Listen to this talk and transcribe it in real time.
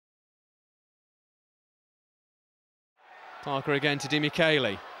Parker again to Di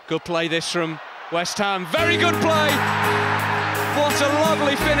Michele. Good play this from West Ham. Very good play! What a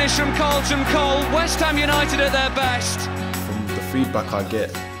lovely finish from Carlton Cole. West Ham United at their best. From the feedback I get,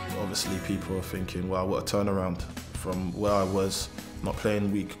 obviously people are thinking, wow, what a turnaround from where I was, not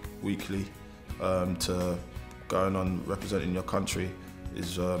playing weekly, to going on representing your country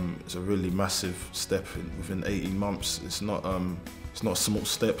is a really massive step within 18 months. It's not a small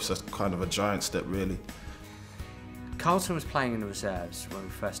step, it's a kind of a giant step really. Carlton was playing in the reserves when we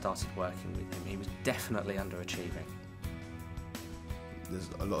first started working with him. He was definitely underachieving. There's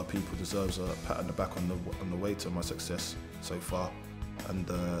a lot of people deserves a pat on the back on the way to my success so far, and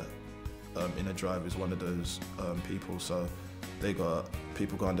Inner Drive is one of those people. So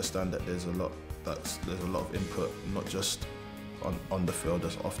people got to understand that there's a lot of input, not just on the field,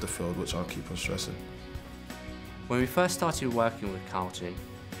 there's off the field, which I'll keep on stressing. When we first started working with Carlton,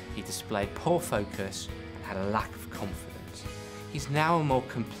 he displayed poor focus and had a lack of confidence. He's now a more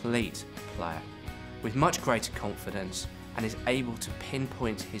complete player, with much greater confidence, and is able to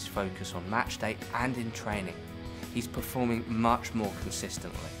pinpoint his focus on match day and in training. He's performing much more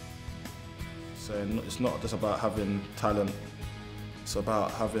consistently. So it's not just about having talent, it's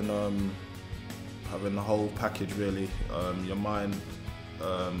about having the whole package really. Your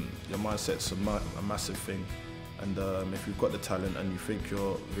mindset's a massive thing, and if you've got the talent and you think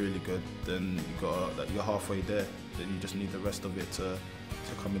you're really good, then you're halfway there. Then you just need the rest of it to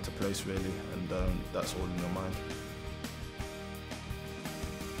come into place really, and that's all in your mind.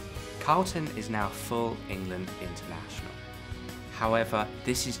 Carlton is now full England international. However,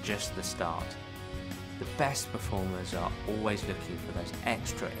 this is just the start. The best performers are always looking for those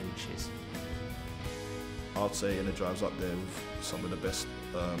extra inches. I'd say Inner Drive's up there with some of the best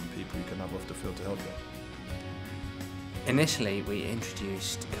people you can have off the field to help you. Initially, we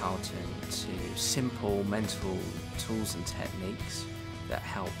introduced Carlton to simple mental tools and techniques that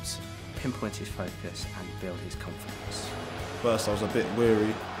helped pinpoint his focus and build his confidence. First, I was a bit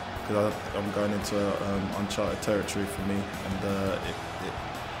weary because I'm going into uncharted territory for me, and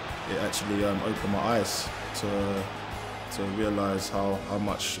it actually opened my eyes to realise how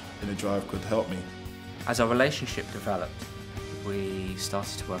much Inner Drive could help me. As our relationship developed, we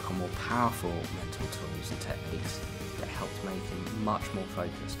started to work on more powerful mental tools and techniques that helped make him much more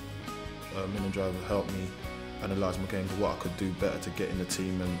focused. Inner Drive helped me analyse my game, what I could do better to get in the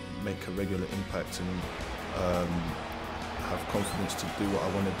team and make a regular impact, and have confidence to do what I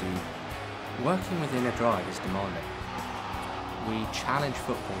want to do. Working with Inner Drive is demanding. We challenge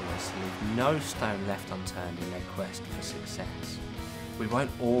footballers to leave no stone left unturned in their quest for success. We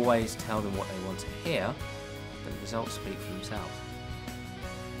won't always tell them what they want to hear, but the results speak for themselves.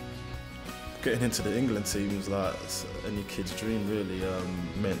 Getting into the England team is like any kid's dream really,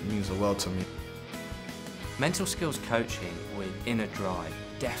 means the world to me. Mental skills coaching with Inner Drive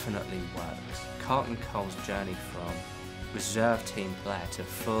definitely works. Carlton Cole's journey from reserve team player to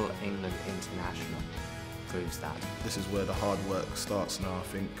full England international proves that. This is where the hard work starts now. I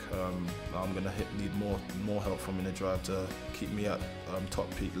think I'm going to need more help from Inner Drive to keep me at top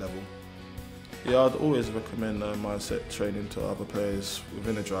peak level. Yeah, I'd always recommend mindset training to other players with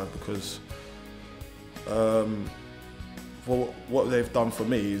Inner Drive, because for what they've done for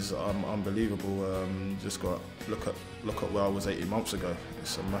me is unbelievable. Just got to look at where I was 18 months ago.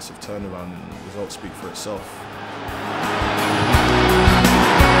 It's a massive turnaround, and the results speak for itself.